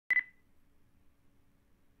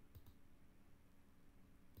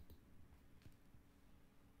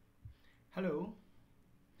Hello.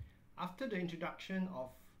 After the introduction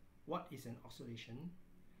of what is an oscillation,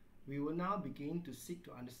 we will now begin to seek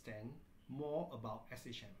to understand more about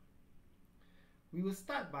SHM. We will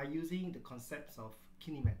start by using the concepts of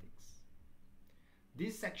kinematics.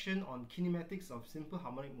 This section on kinematics of simple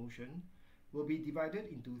harmonic motion will be divided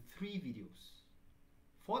into 3 videos.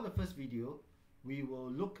 For the first video, we will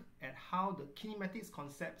look at how the kinematics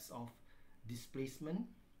concepts of displacement,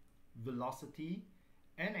 velocity,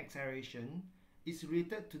 and acceleration is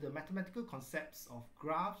related to the mathematical concepts of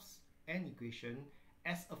graphs and equation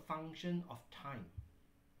as a function of time.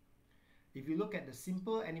 If you look at the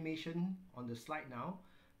simple animation on the slide now,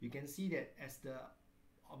 you can see that as the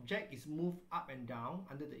object is moved up and down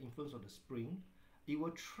under the influence of the spring, it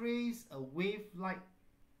will trace a wave-like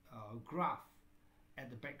graph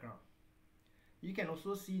at the background. You can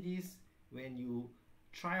also see this when you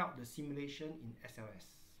try out the simulation in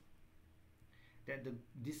SLS. That the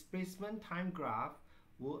displacement time graph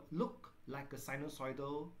will look like a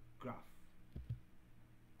sinusoidal graph.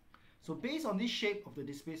 So based on this shape of the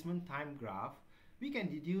displacement time graph, we can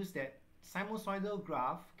deduce that sinusoidal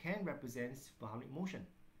graph can represent simple harmonic motion.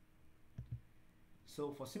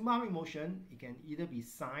 So for simple harmonic motion, it can either be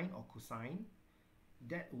sine or cosine.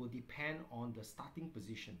 That will depend on the starting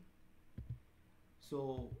position.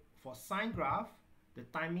 So for sine graph,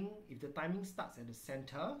 if the timing starts at the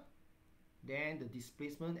center, then the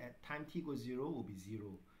displacement at time t equals 0 will be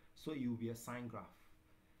 0. So it will be a sine graph.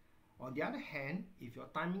 On the other hand, if your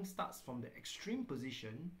timing starts from the extreme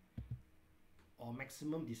position or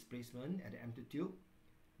maximum displacement at the amplitude,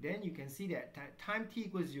 then you can see that time t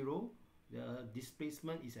equals 0, the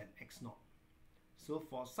displacement is at x0. So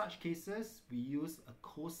for such cases, we use a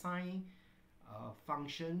cosine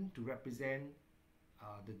function to represent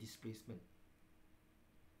the displacement.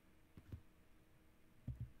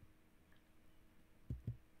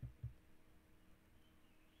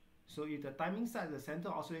 So if the timing starts at the center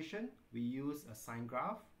of oscillation, we use a sine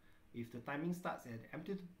graph. If the timing starts at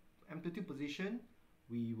the amplitude position,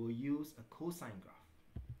 we will use a cosine graph.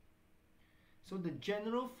 So the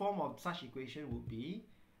general form of such equation would be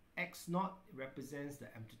x0 represents the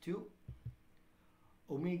amplitude,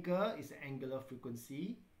 omega is the angular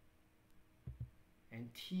frequency, and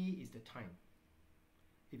t is the time.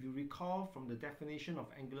 If you recall from the definition of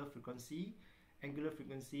angular frequency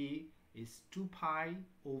is 2 pi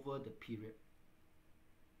over the period.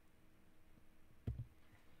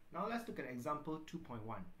 Now let's look at example 2.1.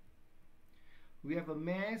 We have a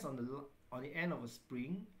mass on the end of a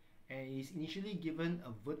spring and it is initially given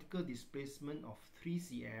a vertical displacement of 3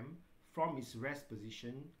 cm from its rest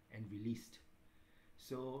position and released.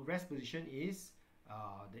 So rest position is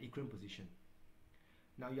the equilibrium position.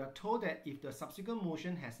 Now you are told that if the subsequent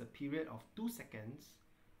motion has a period of 2 seconds,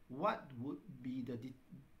 what would be the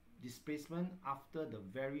displacement after the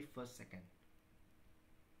very first second?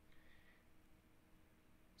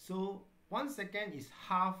 So 1 second is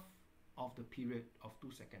half of the period of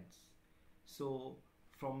 2 seconds. So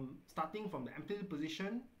starting from the amplitude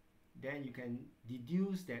position, then you can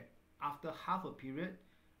deduce that after half a period,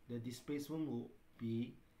 the displacement will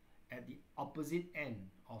be at the opposite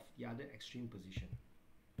end of the other extreme position.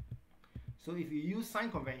 So if you use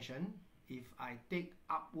sign convention, if I take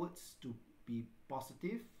upwards to be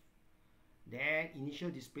positive, then initial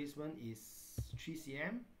displacement is 3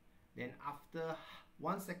 cm. Then after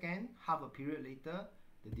 1 second, half a period later,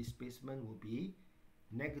 the displacement will be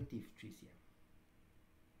negative 3 cm.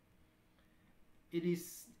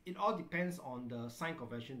 It all depends on the sign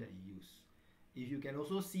convention that you use. If you can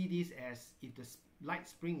also see this as if the light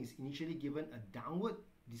spring is initially given a downward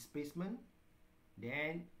displacement,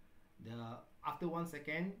 then after 1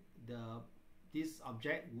 second, this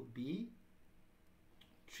object would be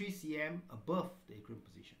 3 cm above the equilibrium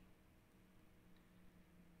position.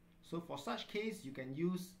 So for such case, you can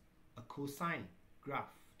use a cosine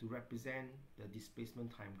graph to represent the displacement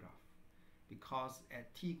time graph, because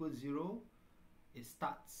at t equals 0, it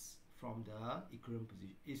starts from the equilibrium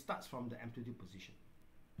position. It starts from the amplitude position.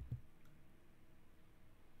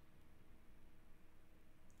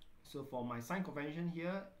 So for my sign convention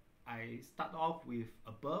here, I start off with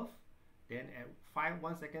above, then at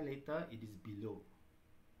 1 second later, it is below.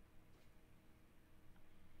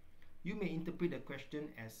 You may interpret the question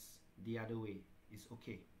as the other way. It's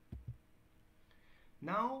okay.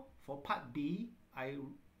 Now for part B, I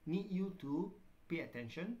need you to pay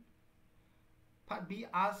attention. Part B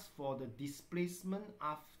asks for the displacement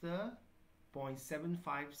after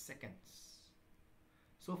 0.75 seconds.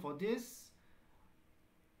 So for this,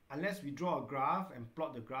 unless we draw a graph and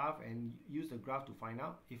plot the graph and use the graph to find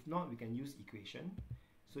out, if not, we can use equation.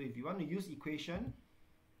 So if you want to use equation,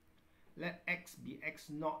 Let x be x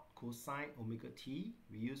naught cosine omega t.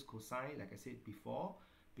 We use cosine, like I said before,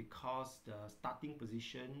 because the starting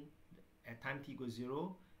position at time t equals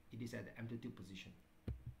 0, it is at the amplitude position.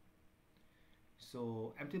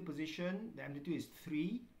 So amplitude position, the amplitude is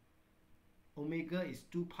 3. Omega is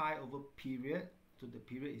 2 pi over period. So the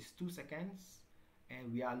period is 2 seconds.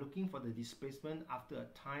 And we are looking for the displacement after a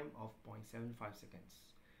time of 0.75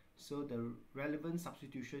 seconds. So the relevant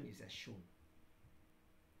substitution is as shown.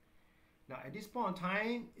 Now at this point in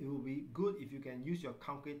time, it will be good if you can use your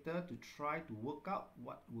calculator to try to work out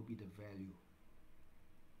what will be the value.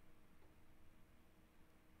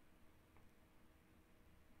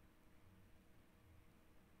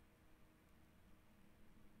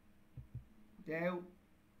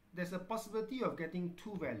 There's a possibility of getting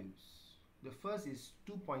two values. The first is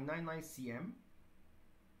 2.99 cm,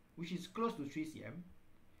 which is close to 3 cm,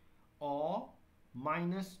 or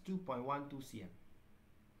minus 2.12 cm.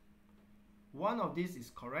 One of these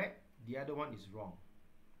is correct, the other one is wrong.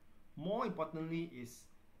 More importantly is,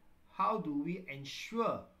 how do we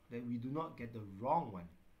ensure that we do not get the wrong one?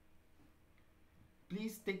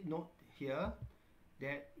 Please take note here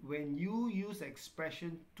that when you use the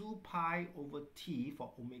expression 2 pi over t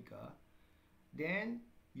for omega, then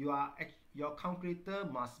your calculator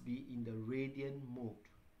must be in the radian mode,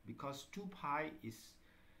 because 2 pi is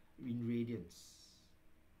in radians.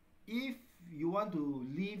 If you want to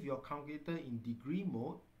leave your calculator in degree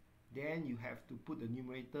mode, then you have to put the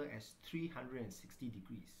numerator as 360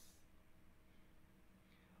 degrees.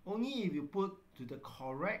 Only if you put to the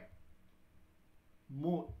correct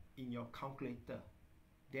mode in your calculator,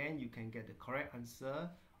 then you can get the correct answer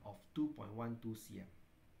of 2.12 cm.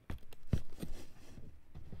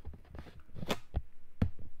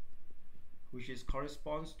 Which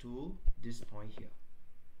corresponds to this point here,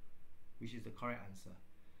 which is the correct answer.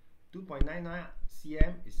 2.99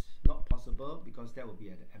 cm is not possible because that will be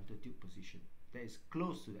at the amplitude position. That is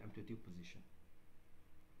close to the amplitude position.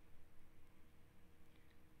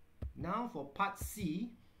 Now for part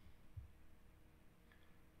C,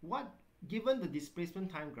 given the displacement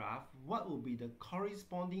time graph, what will be the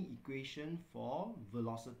corresponding equation for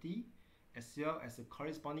velocity as well as the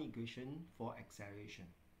corresponding equation for acceleration?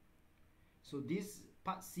 So this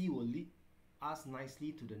part C will lead us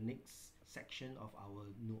nicely to the next section of our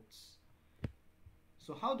notes.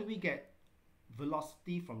 So how do we get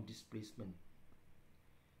velocity from displacement?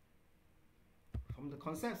 From the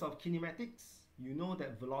concepts of kinematics, you know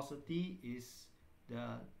that velocity is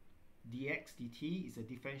the dx dt is a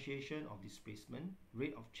differentiation of displacement,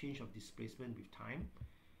 rate of change of displacement with time.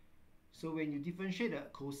 So when you differentiate a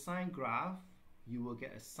cosine graph, you will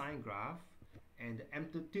get a sine graph, and the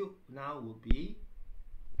amplitude now will be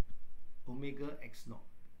omega x naught.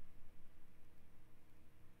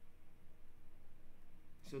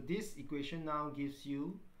 So this equation now gives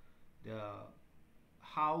you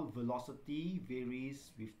how velocity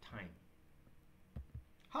varies with time.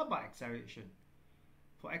 How about acceleration?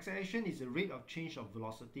 For acceleration, is the rate of change of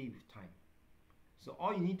velocity with time. So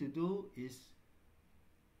all you need to do is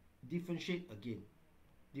differentiate again.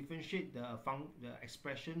 Differentiate the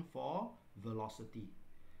expression for velocity.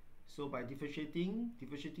 So by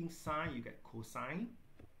differentiating sine, you get cosine,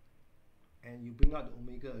 and you bring out the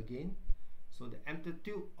omega again. So the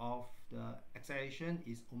amplitude of the acceleration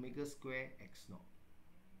is omega square x naught.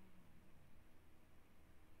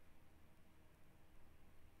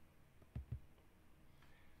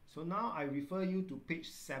 So now I refer you to page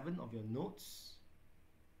 7 of your notes.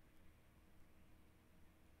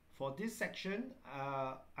 For this section,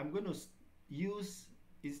 I'm going to use,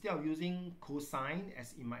 instead of using cosine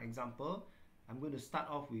as in my example, I'm going to start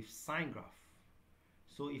off with sine graph.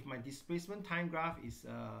 So if my displacement time graph is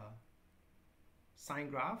a sine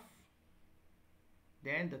graph,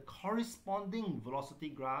 then the corresponding velocity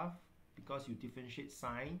graph, because you differentiate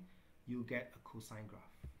sine, you get a cosine graph.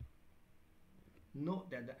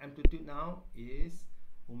 Note that the amplitude now is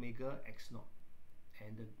omega x naught,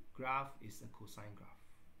 and the graph is a cosine graph.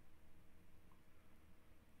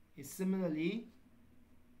 Similarly,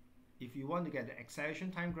 if you want to get the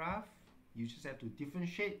acceleration time graph, you just have to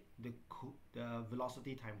differentiate the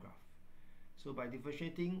velocity time graph. So by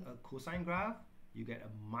differentiating a cosine graph, you get a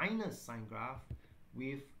minus sine graph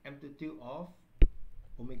with amplitude of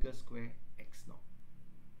omega square x naught.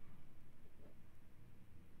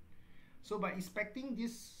 So by inspecting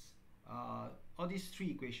this, all these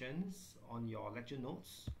three equations on your lecture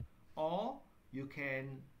notes, or you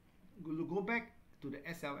can go back to the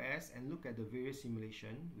SLS and look at the various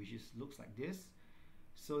simulation, which looks like this.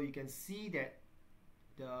 So you can see that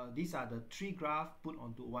these are the three graphs put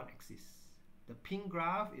onto one axis. The pink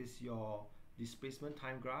graph is your displacement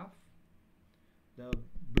time graph. The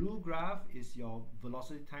blue graph is your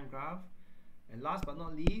velocity time graph, and last but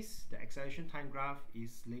not least, the acceleration time graph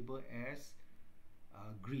is labeled as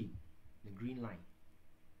green, the green line.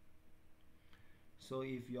 So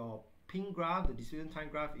if your pink graph, the displacement time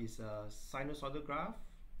graph, is a sinusoidal graph,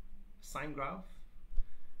 sine graph,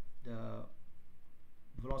 the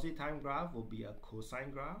velocity time graph will be a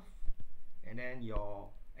cosine graph, and then your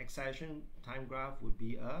acceleration time graph would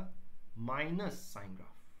be a minus sine graph.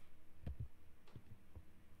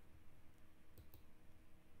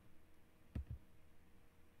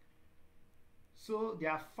 So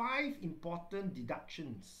there are 5 important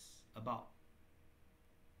deductions about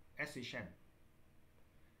SHM.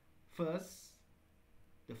 First,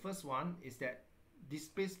 the first one is that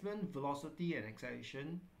displacement, velocity, and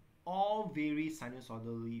acceleration all vary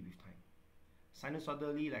sinusoidally with time.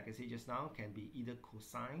 Sinusoidally, like I said just now, can be either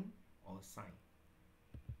cosine or sine.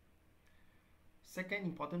 Second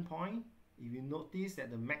important point, if you notice that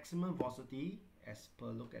the maximum velocity, as per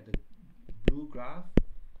look at the blue graph,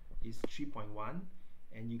 is 3.1,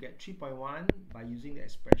 and you get 3.1 by using the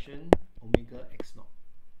expression omega x naught.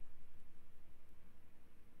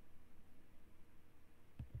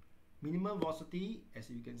 Minimum velocity,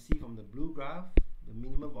 as you can see from the blue graph, the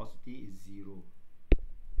minimum velocity is 0.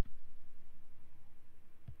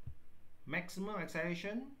 Maximum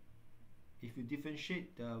acceleration, if you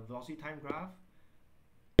differentiate the velocity time graph,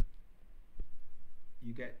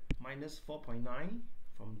 you get minus 4.9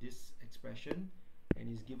 from this expression, and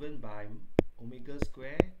is given by omega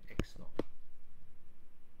square x naught.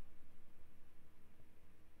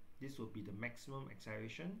 This will be the maximum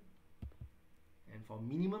acceleration. And for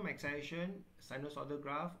minimum acceleration, sinusoidal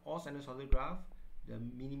graph or sinusoidal graph, the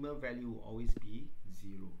minimum value will always be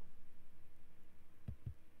 0.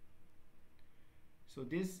 So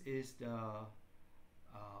this is the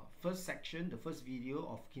first section, the first video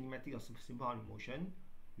of kinematics of simple harmonic motion.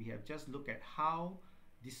 We have just looked at how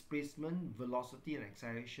displacement, velocity, and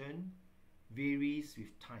acceleration varies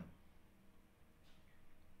with time.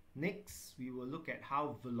 Next, we will look at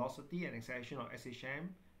how velocity and acceleration of SHM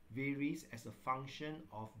varies as a function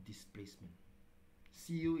of displacement.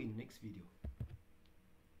 See you in next video.